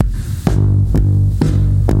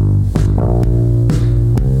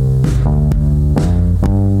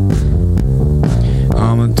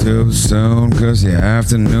real soon, 'cause the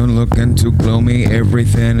afternoon looking too gloomy.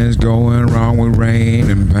 Everything is going wrong with rain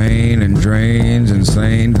and pain and drains,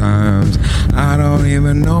 insane times. I don't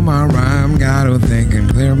even know my rhyme, gotta think and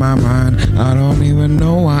clear my mind. I don't even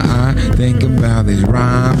know why I think about these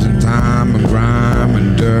rhymes and time and grime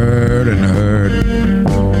and dirt and hurt.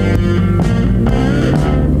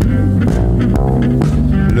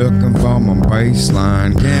 Looking for my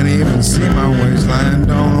baseline, can't even see my waistline.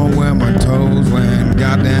 Don't know where my toes went,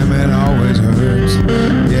 goddamn it always hurts.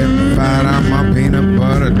 Getting fat on my peanut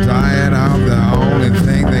butter diet, I'm the only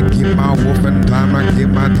thing that keep my wolf in time. I keep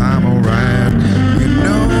my time alright. You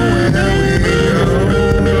know where we go,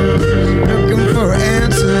 looking for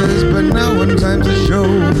answers, but no one times to show.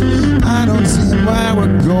 I don't see why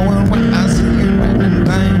we're going where I see it running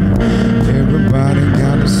time. Everybody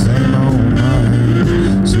got the same old mind.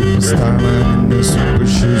 Super styling in the super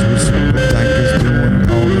shoes with super tankers, doing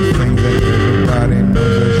all the things that everybody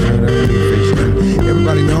knows they shouldn't be fishing.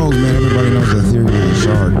 Everybody knows, man. Everybody knows the theory of the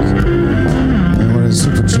shark. And what is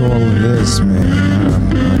super troll of this, man?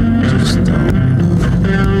 I just don't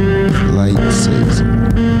know. Light season.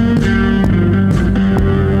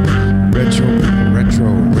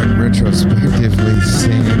 Retrospectively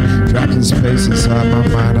seeing, trapped in space inside my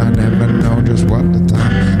mind. I never know just what the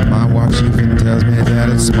time. My watch even tells me that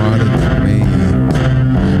it's smarter than me.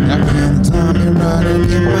 Happy all the time you're riding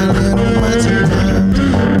in my little mind sometimes.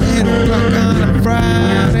 8 o'clock on a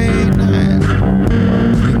Friday night.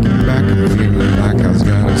 Thinking back and feeling like I've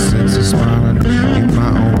got a sense of smiling. In my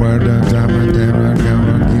own world, I'm damn right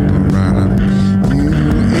gonna keep on riding. You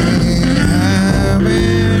ain't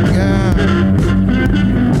having got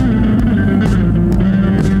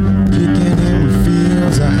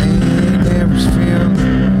I ain't never feel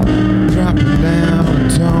dropping down a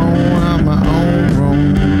tone on my own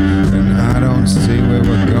room, and I don't see where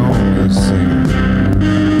we're going. Let's see.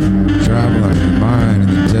 Traveling in mind in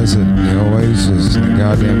the desert, the oasis, and the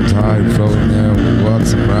goddamn tide floating there with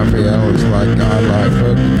Watts and Raphael's like godlike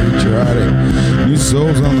fucking patriotic. New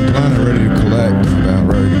souls on the planet ready to collect. I'm about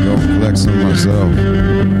ready to go collect some myself.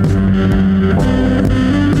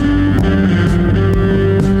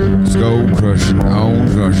 Go crushing, own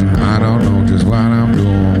crushing. I don't know just what I'm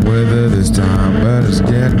doing with it this time, but it's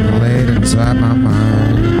getting late inside my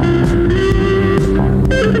mind.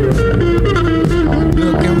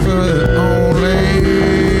 Looking for the only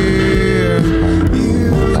you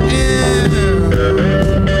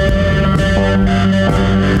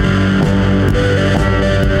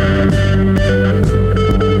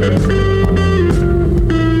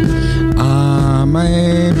I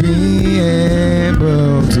may be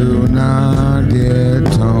able to not get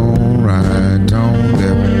tone right, tone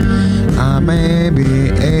deaf. I may be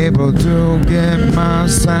able to get my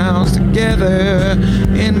sounds together.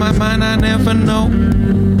 In my mind I never know